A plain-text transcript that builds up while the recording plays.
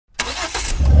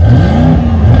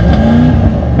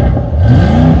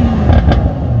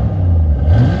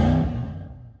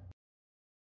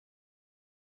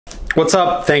What's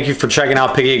up? Thank you for checking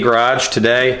out Piggy Garage.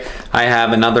 Today I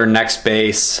have another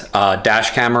Nextbase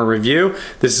dash camera review.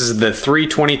 This is the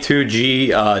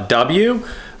 322GW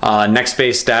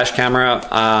Nextbase dash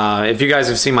camera. If you guys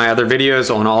have seen my other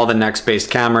videos on all the Nextbase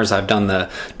cameras, I've done the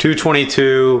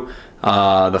 222,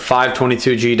 the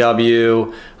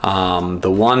 522GW,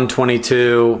 the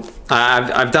 122.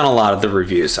 I've done a lot of the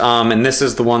reviews, and this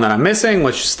is the one that I'm missing,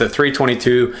 which is the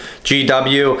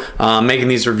 322GW. Making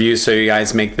these reviews so you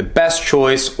guys make the best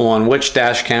choice on which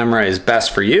dash camera is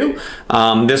best for you.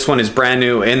 This one is brand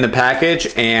new in the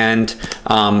package, and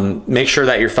make sure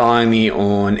that you're following me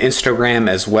on Instagram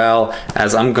as well,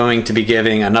 as I'm going to be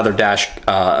giving another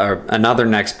another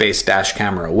Nextbase dash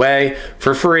camera away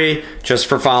for free, just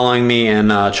for following me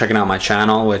and checking out my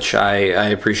channel, which I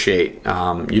appreciate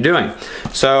you doing.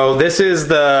 So this is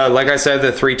the, like I said,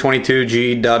 the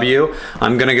 322GW.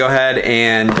 I'm gonna go ahead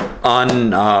and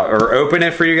open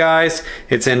it for you guys.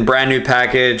 It's in brand new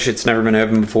package. It's never been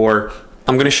opened before.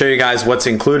 I'm gonna show you guys what's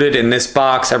included in this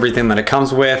box, everything that it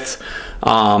comes with,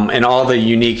 and all the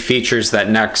unique features that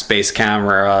Nextbase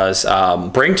cameras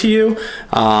bring to you.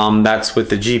 That's with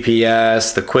the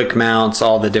GPS, the quick mounts,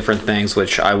 all the different things,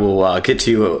 which I will get to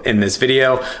you in this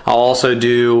video. I'll also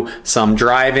do some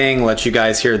driving, let you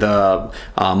guys hear the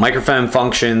microphone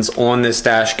functions on this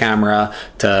dash camera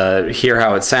to hear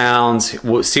how it sounds,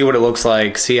 see what it looks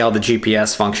like, see how the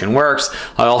GPS function works.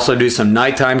 I'll also do some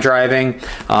nighttime driving.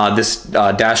 This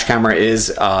dash camera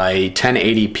is a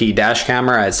 1080p dash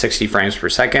camera at 60 frames per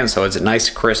second, so it's nice,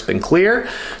 crisp, and clear.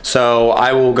 So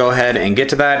I will go ahead and get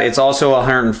to that. It's also a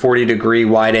 140-degree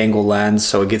wide-angle lens,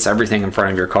 so it gets everything in front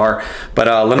of your car. But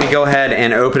let me go ahead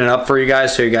and open it up for you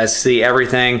guys so you guys see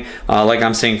everything like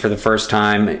I'm seeing for the first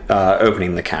time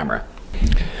opening the camera.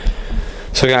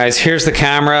 So guys, here's the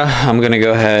camera. I'm gonna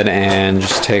go ahead and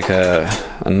just take a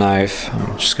knife.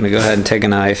 I'm just gonna go ahead and take a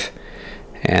knife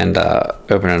and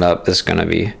open it up. This is gonna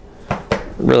be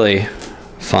really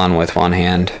fun with one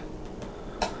hand.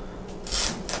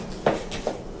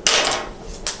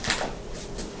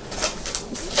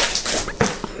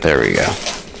 There we go.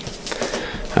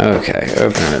 Okay,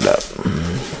 opening it up.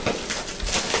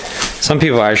 Some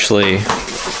people actually,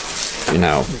 you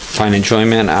know, find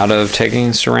enjoyment out of taking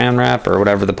saran wrap or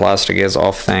whatever the plastic is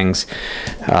off things.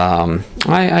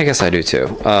 I guess I do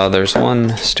too. There's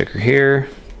one sticker here.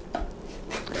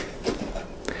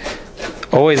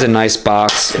 Always a nice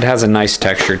box. It has a nice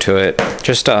texture to it.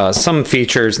 Just some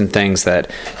features and things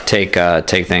that take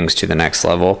things to the next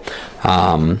level.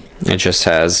 It just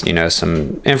has, you know,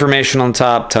 some information on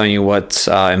top telling you what's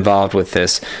involved with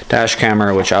this dash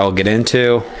camera, which I will get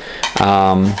into.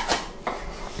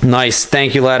 Nice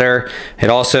thank you letter. It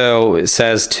also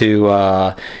says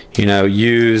to you know,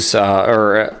 use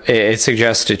or it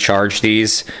suggests to charge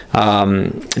these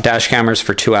dash cameras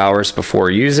for 2 hours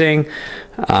before using.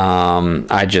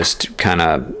 I just kind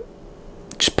of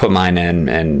put mine in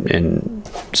and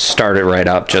start it right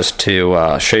up just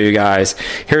to show you guys.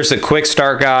 Here's a quick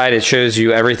start guide. It shows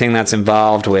you everything that's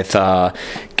involved with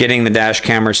getting the dash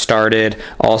camera started,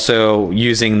 also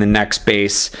using the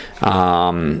Nextbase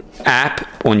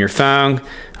app on your phone.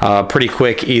 Pretty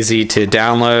quick, easy to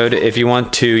download. If you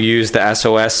want to use the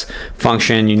SOS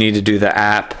function, you need to do the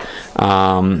app.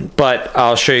 But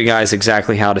I'll show you guys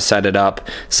exactly how to set up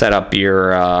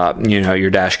your you know, your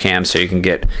dash cam so you can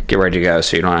get ready to go,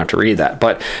 so you don't have to read that.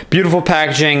 But beautiful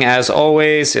packaging as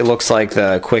always. It looks like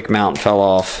the quick mount fell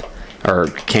off or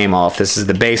came off. This is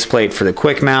the base plate for the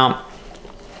quick mount.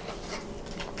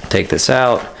 Take this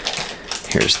out.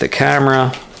 Here's the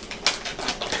camera.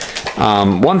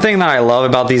 One thing that I love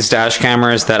about these dash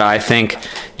cameras that I think,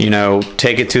 you know,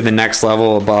 take it to the next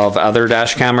level above other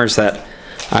dash cameras that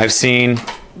I've seen.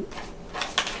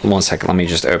 One second, let me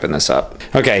just open this up.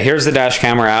 Okay, here's the dash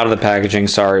camera out of the packaging.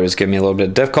 Sorry, it was giving me a little bit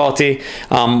of difficulty.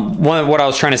 What I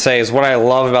was trying to say is what I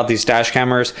love about these dash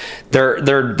cameras,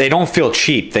 they don't feel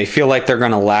cheap. They feel like they're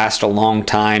gonna last a long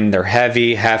time. They're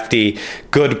heavy, hefty,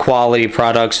 good quality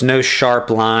products, no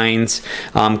sharp lines,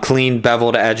 clean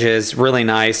beveled edges, really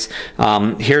nice.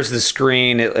 Here's the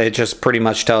screen. It just pretty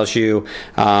much tells you,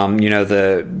 you know,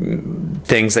 the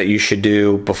things that you should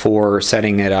do before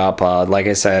setting it up. Like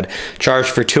I said, charge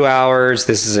for 2 hours.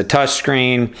 This is a touch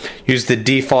screen. Use the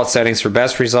default settings for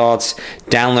best results.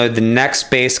 Download the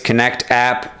Nextbase Connect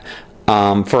app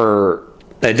for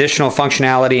additional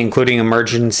functionality, including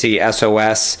emergency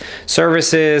SOS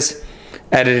services.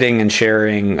 editing and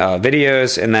sharing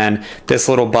videos. And then this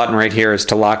little button right here is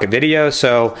to lock a video.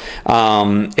 So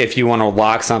if you want to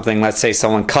lock something, let's say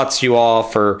someone cuts you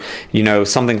off, or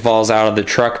something falls out of the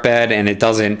truck bed and it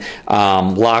doesn't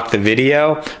lock the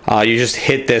video, you just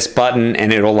hit this button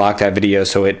and it'll lock that video,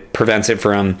 so it prevents it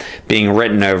from being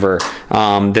written over.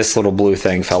 This little blue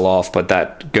thing fell off, but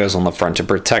that goes on the front to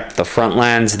protect the front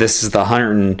lens. This is the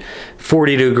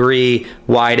 140-degree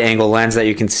wide angle lens that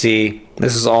you can see.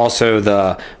 This is also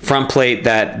the front plate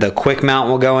that the quick mount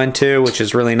will go into, which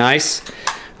is really nice.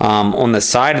 On the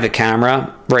side of the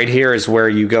camera, right here is where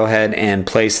you go ahead and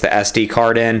place the SD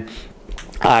card in.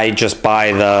 I just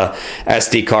buy the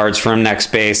SD cards from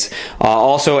Nextbase.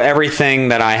 Also, everything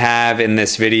that I have in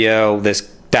this video, this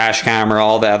dash camera,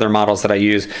 all the other models that I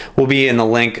use, will be in the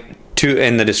link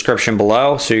in the description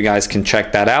below, so you guys can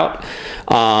check that out.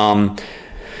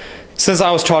 Since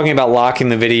I was talking about locking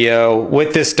the video,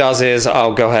 what this does is,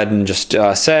 I'll go ahead and just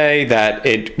say that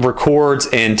it records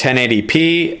in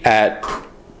 1080p at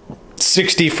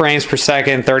 60 frames per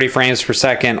second, 30 frames per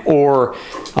second, or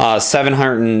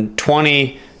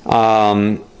 720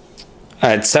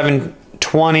 at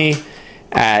 720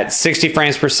 at 60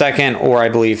 frames per second, or I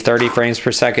believe 30 frames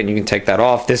per second. You can take that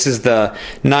off. This is the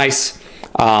nice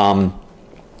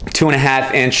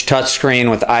 2.5-inch touchscreen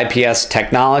with IPS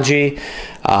technology.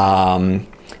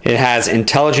 It has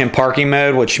intelligent parking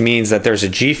mode, which means that there's a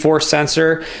G-force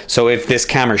sensor. So if this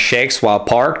camera shakes while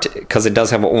parked, because it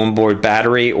does have an onboard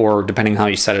battery, or depending how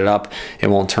you set it up, it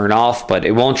won't turn off, but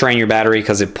it won't drain your battery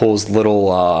because it pulls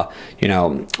little, a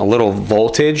little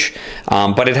voltage.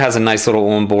 But it has a nice little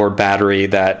onboard battery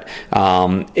that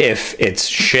if it's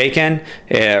shaken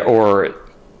or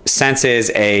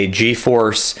senses a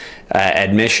G-force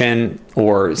admission,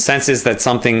 or senses that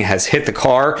something has hit the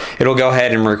car, it'll go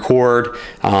ahead and record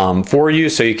for you,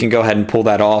 so you can go ahead and pull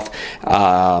that off.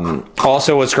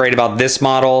 Also, what's great about this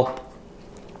model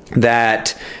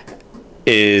that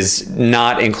is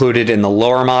not included in the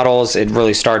lower models, it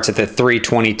really starts at the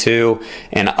 322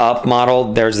 and up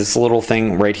model. There's this little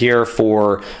thing right here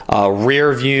for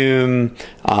rear view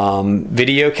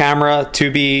video camera to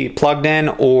be plugged in,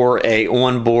 or a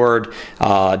onboard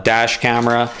dash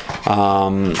camera.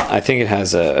 I think it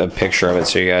has a picture of it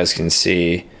so you guys can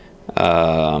see.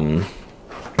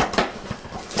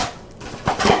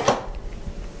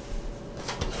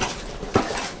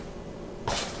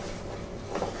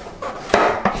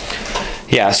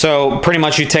 Yeah, so pretty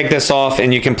much you take this off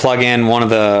and you can plug in one of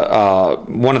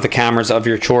the cameras of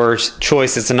your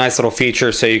choice. It's a nice little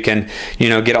feature, so you can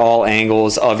get all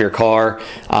angles of your car.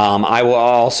 I will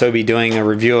also be doing a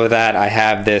review of that. I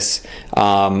have this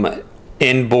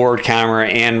inboard camera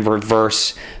and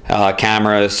reverse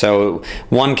camera. So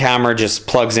one camera just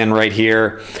plugs in right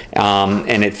here,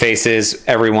 and it faces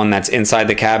everyone that's inside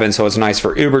the cabin, so it's nice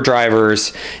for Uber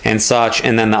drivers and such.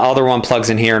 And then the other one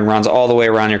plugs in here and runs all the way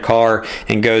around your car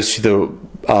and goes to the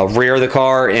rear of the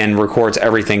car and records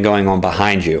everything going on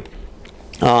behind you.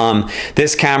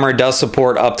 This camera does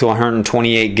support up to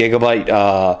 128 gigabyte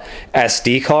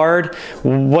SD card.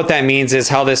 What that means is,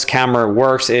 how this camera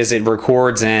works is it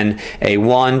records in a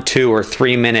 1, 2, or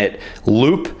 3 minute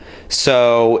loop.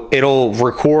 So it'll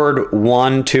record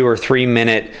 1, 2, or 3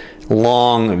 minute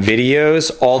long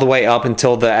videos all the way up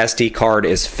until the SD card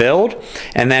is filled,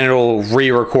 and then it'll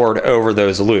re-record over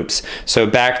those loops. So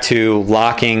back to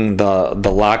locking, the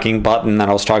locking button that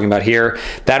I was talking about here,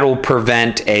 that'll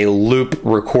prevent a loop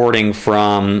recording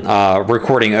from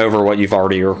recording over what you've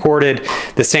already recorded.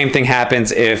 The same thing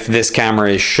happens if this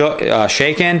camera is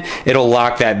shaken. It'll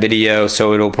lock that video,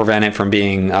 so it'll prevent it from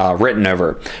being written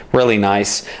over. Really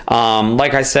nice.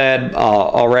 Like I said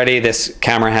already, this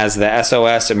camera has the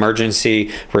SOS emergency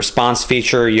response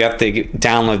feature. You have to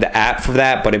download the app for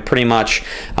that, but it pretty much,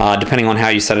 depending on how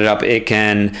you set it up, it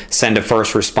can send a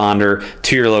first responder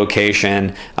to your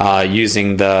location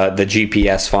using the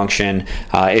GPS function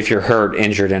if you're hurt,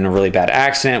 injured in a really bad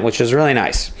accident, which is really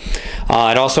nice.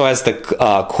 It also has the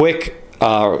quick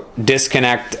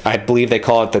disconnect. I believe they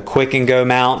call it the quick and go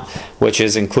mount, which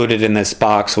is included in this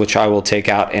box, which I will take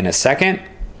out in a second.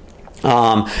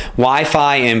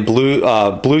 Wi-Fi and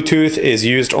Bluetooth is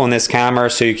used on this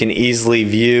camera, so you can easily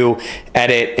view,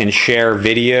 edit, and share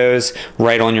videos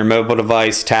right on your mobile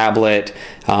device, tablet,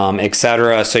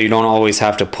 etc. So you don't always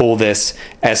have to pull this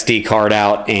SD card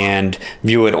out and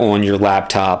view it on your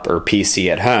laptop or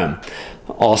PC at home.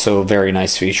 Also a very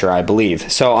nice feature, I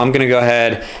believe. So I'm going to go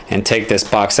ahead and take this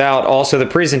box out. Also, the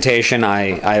presentation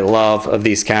I love of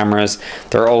these cameras.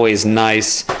 They're always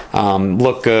nice,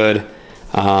 look good.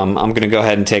 I'm going to go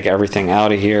ahead and take everything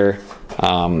out of here.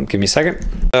 Give me a second.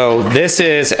 So this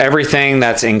is everything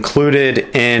that's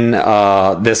included in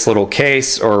this little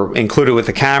case, or included with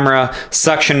the camera.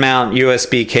 Suction mount,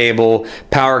 USB cable,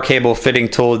 power cable fitting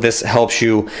tool. This helps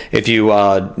you if you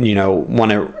you know,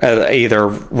 want to either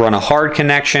run a hard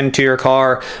connection to your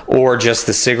car, or just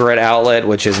the cigarette outlet,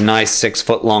 which is nice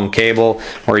 6-foot long cable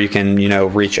where you can, you know,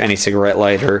 reach any cigarette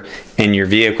lighter in your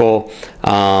vehicle,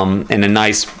 and a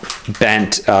nice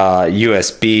bent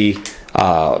USB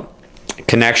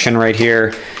connection right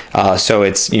here, so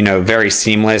it's, you know, very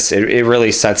seamless. It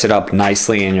really sets it up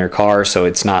nicely in your car, so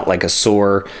it's not like a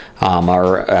sore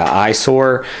or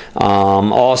eyesore.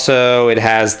 Also, it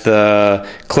has the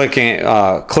click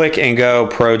and go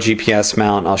Pro GPS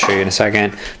mount. I'll show you in a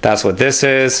second. That's what this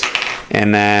is.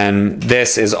 And then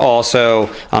this is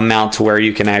also a mount to where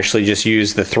you can actually just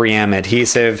use the 3M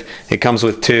adhesive. It comes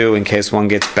with 2 in case one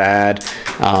gets bad,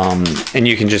 and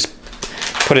you can just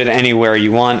put it anywhere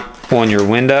you want on your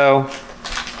window.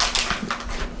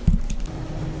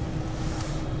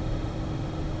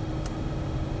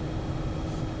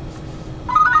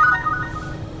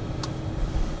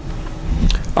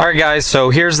 Alright guys, so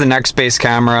here's the Nextbase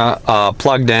camera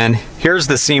plugged in. Here's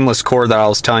the seamless cord that I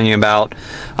was telling you about,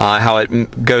 how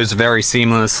it goes very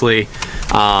seamlessly,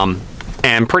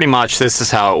 and pretty much this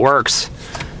is how it works.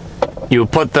 You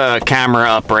put the camera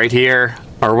up right here,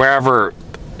 or wherever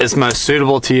is most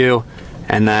suitable to you,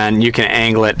 and then you can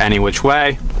angle it any which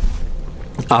way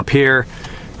up here.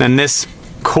 Then this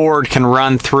cord can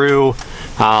run through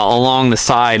along the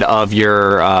side of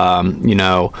your you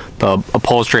know, the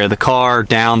upholstery of the car,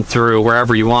 down through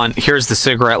wherever you want. Here's the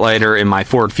cigarette lighter in my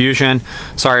Ford Fusion.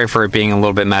 Sorry for it being a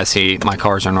little bit messy. My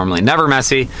cars are normally never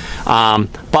messy,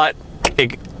 but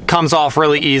it comes off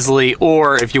really easily.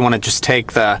 Or if you want to just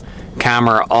take the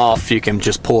camera off, you can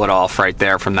just pull it off right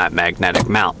there from that magnetic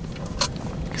mount.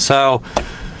 So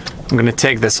I'm gonna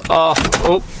take this off.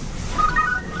 Oh,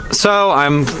 so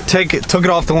took it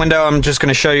off the window. I'm just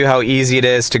gonna show you how easy it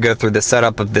is to go through the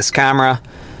setup of this camera.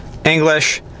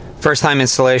 English, first time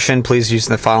installation, please use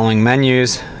the following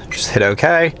menus. Just hit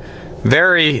OK.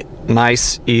 Very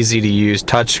nice, easy to use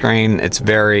touchscreen. It's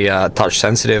very touch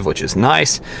sensitive, which is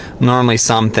nice. Normally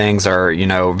some things are, you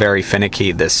know, very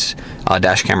finicky. This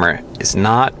dash camera is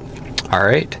not. All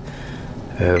right.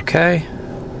 Okay.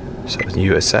 So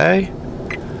USA,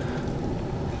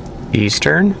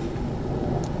 Eastern,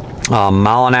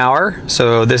 mile an hour.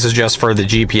 So this is just for the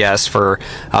GPS for,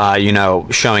 you know,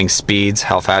 showing speeds,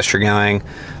 how fast you're going.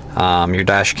 Your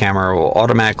dash camera will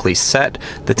automatically set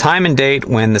the time and date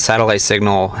when the satellite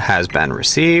signal has been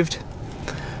received.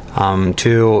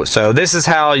 So this is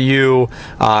how you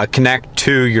connect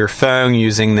to your phone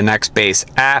using the Nextbase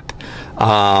app.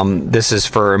 This is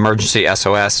for emergency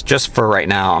SOS. Just for right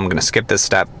now, I'm going to skip this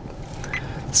step.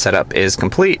 Setup is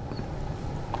complete.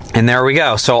 And there we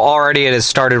go. So already it has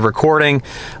started recording,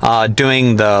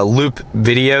 doing the loop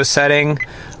video setting.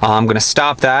 I'm going to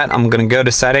stop that. I'm going to go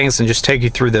to settings and just take you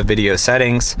through the video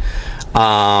settings.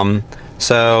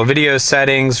 So video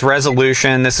settings,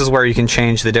 resolution, this is where you can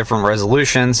change the different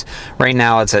resolutions. Right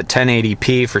now it's at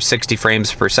 1080p for 60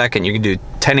 frames per second. You can do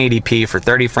 1080p for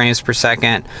 30 frames per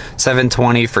second,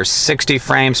 720 for 60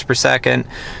 frames per second,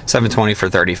 720 for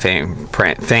 30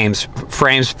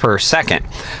 frames per second.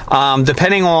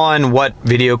 Depending on what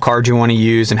video card you want to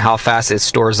use and how fast it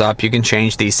stores up, you can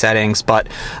change these settings, but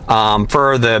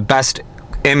for the best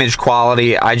image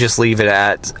quality, I just leave it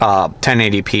at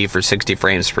 1080p for 60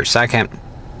 frames per second.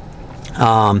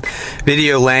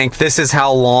 Video length, this is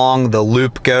how long the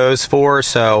loop goes for.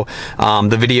 So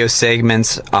the video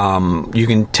segments, you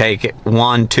can take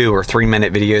 1, 2, or 3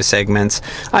 minute video segments.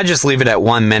 I just leave it at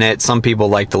 1 minute. Some people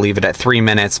like to leave it at 3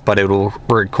 minutes, but it will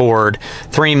record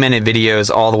 3-minute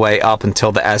videos all the way up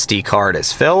until the SD card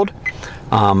is filled.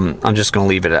 I'm just going to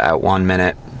leave it at 1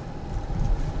 minute.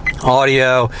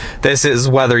 Audio, this is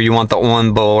whether you want the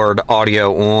onboard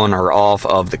audio on or off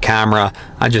of the camera.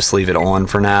 I just leave it on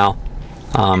for now.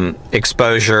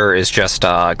 Exposure is just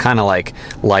kind of like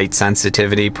light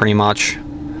sensitivity, pretty much.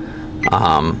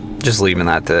 Just leaving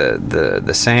that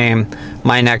the same.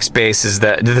 My Nextbase is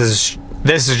that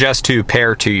this is just to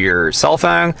pair to your cell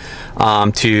phone,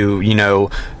 to, you know,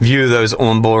 view those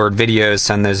onboard videos,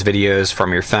 send those videos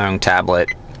from your phone, tablet,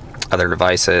 other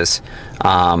devices.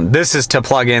 This is to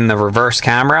plug in the reverse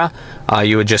camera.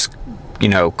 You would just, you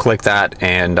know, click that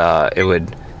and it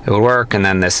would work. And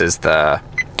then this is the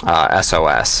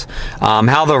SOS.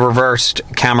 How the reversed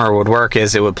camera would work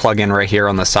is it would plug in right here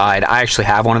on the side. I actually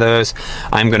have one of those.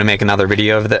 I'm going to make another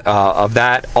video of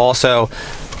that. Also,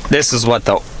 this is what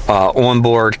the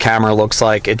onboard camera looks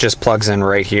like. It just plugs in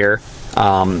right here.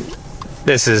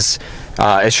 This is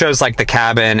it shows like the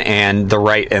cabin and the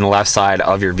right and left side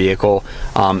of your vehicle.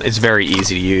 It's very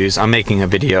easy to use. I'm making a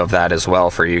video of that as well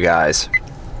for you guys.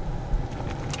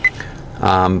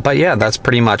 But yeah, that's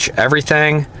pretty much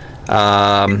everything.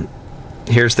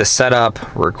 Here's the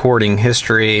setup, recording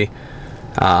history,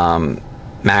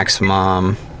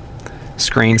 maximum,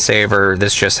 screensaver.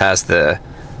 This just has the,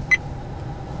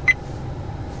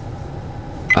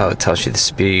 oh, it tells you the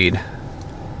speed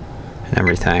and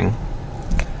everything.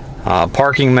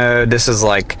 Parking mode, this is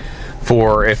like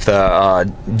for if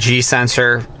the G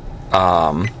sensor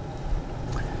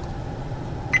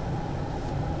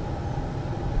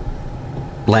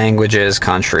languages,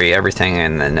 country, everything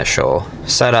in the initial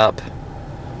setup.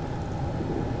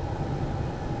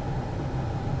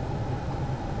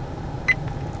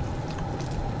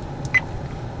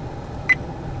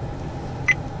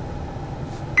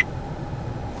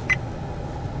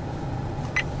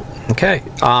 Okay,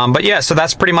 but yeah, so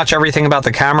that's pretty much everything about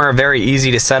the camera. Very easy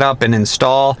to set up and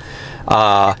install.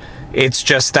 It's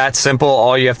just that simple.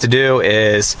 All you have to do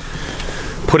is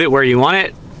put it where you want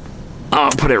it. I'll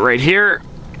put it right here,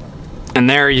 and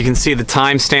there you can see the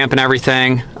timestamp and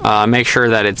everything. Make sure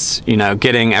that it's, you know,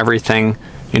 getting everything,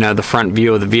 you know, the front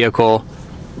view of the vehicle.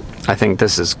 I think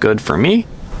this is good for me.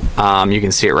 You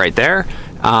can see it right there,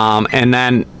 and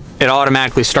then it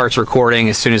automatically starts recording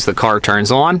as soon as the car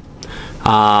turns on.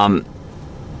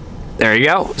 There you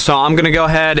go. So I'm gonna go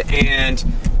ahead and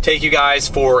take you guys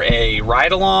for a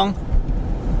ride along.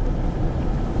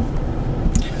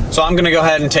 So I'm gonna go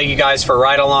ahead and take you guys for a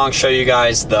ride along, show you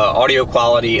guys the audio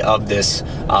quality of this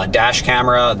dash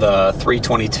camera, the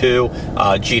 322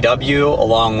 GW,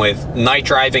 along with night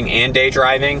driving and day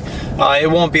driving. It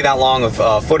won't be that long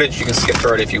of footage. You can skip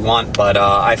through it if you want, but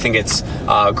I think it's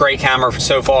a great camera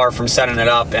so far from setting it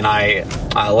up. And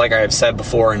like I've said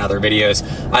before in other videos,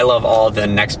 I love all the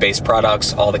Nextbase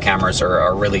products. All the cameras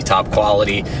are really top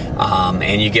quality,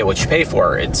 and you get what you pay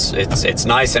for. It's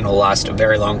nice and will last a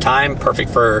very long time.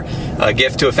 Perfect for a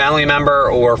gift to a family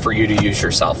member or for you to use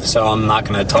yourself. So I'm not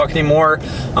going to talk anymore.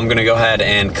 I'm going to go ahead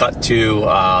and cut to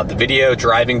the video,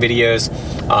 driving videos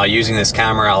using this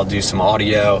camera. I'll do some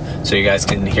audio so you guys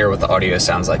can hear what the audio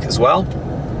sounds like as well.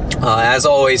 As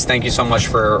always, thank you so much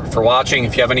for watching.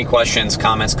 If you have any questions,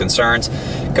 comments, concerns,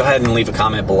 go ahead and leave a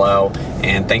comment below.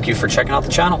 And thank you for checking out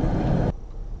the channel.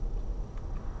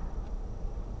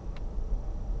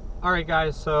 All right,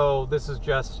 guys, so this is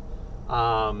just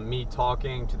me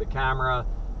talking to the camera.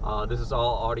 This is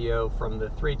all audio from the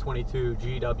 322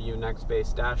 GW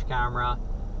Nextbase dash camera.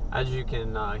 As you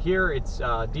can hear, it's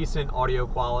decent audio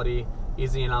quality,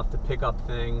 easy enough to pick up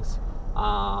things,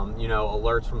 you know,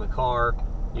 alerts from the car.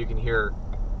 You can hear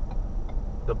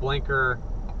the blinker,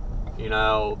 you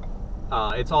know.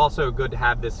 It's also good to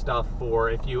have this stuff for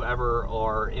if you ever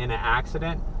are in an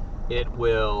accident. It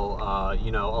will,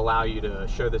 you know, allow you to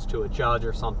show this to a judge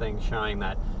or something, showing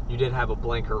that you did have a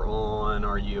blinker on,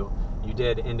 or you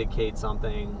did indicate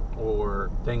something, or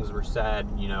things were said,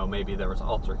 you know, maybe there was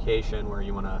altercation where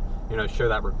you want to, you know, show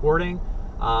that recording.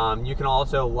 You can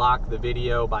also lock the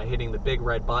video by hitting the big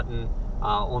red button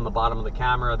on the bottom of the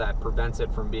camera that prevents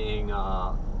it from being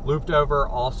looped over.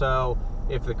 Also,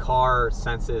 if the car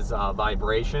senses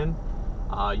vibration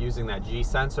using that G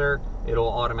sensor,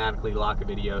 it'll automatically lock a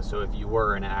video. So if you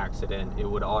were in an accident, it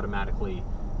would automatically,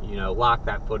 you know, lock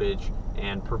that footage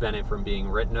and prevent it from being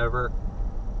written over.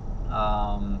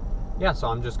 Yeah, so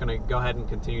I'm just gonna go ahead and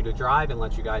continue to drive and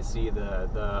let you guys see and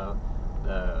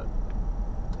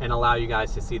allow you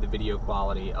guys to see the video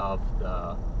quality of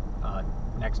the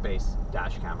Nextbase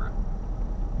dash camera.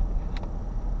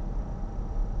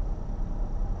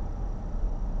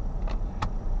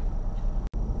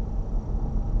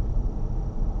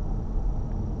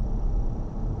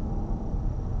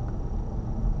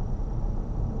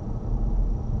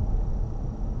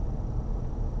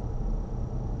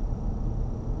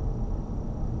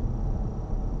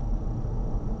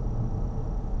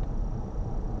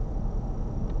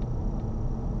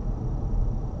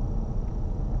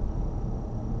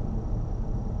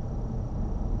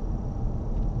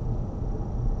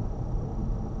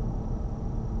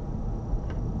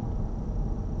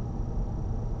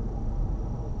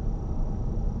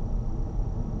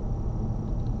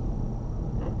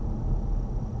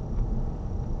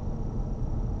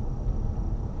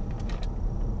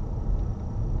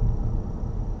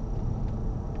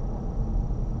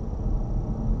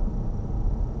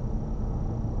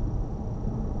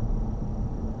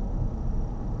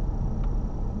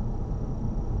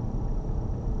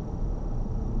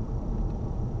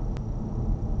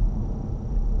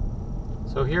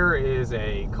 So here is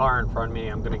a car in front of me.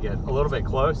 I'm going to get a little bit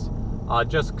close.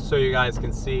 just so you guys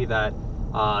can see that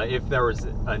if there was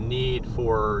a need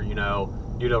for,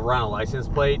 you to run a license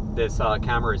plate, this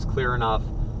camera is clear enough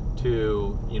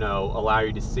to, allow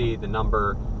you to see the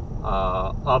number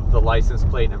of the license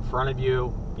plate in front of you,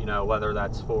 whether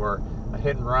that's for a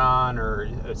hit and run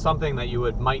or something that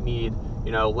you might need,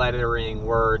 lettering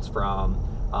words from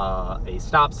a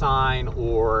stop sign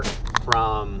or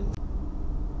from.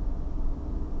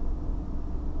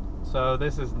 So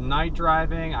this is night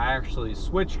driving. I actually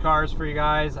switched cars for you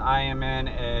guys. I am in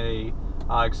a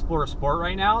Explorer Sport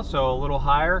right now, so a little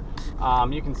higher.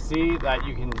 You can see that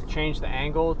you can change the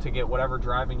angle to get whatever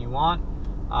driving you want.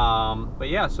 But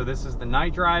yeah, so this is the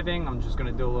night driving. I'm just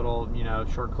gonna do a little,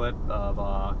 short clip of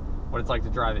what it's like to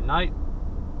drive at night.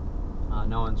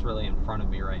 No one's really in front of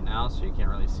me right now, so you can't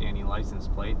really see any license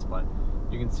plates, but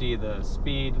you can see the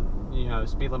speed,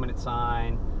 speed limited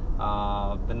sign,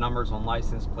 the numbers on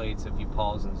license plates if you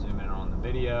pause and zoom in on the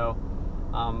video.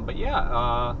 But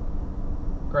yeah,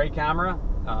 great camera.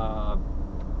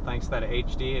 Thanks to that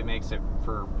HD, it makes it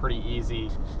for pretty easy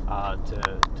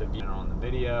to view on the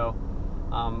video.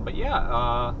 But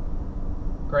yeah,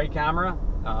 great camera.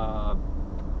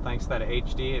 Thanks to that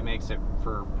HD, it makes it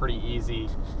for pretty easy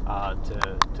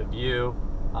to view.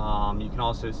 You can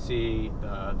also see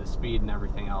the speed and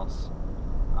everything else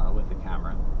with the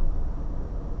camera.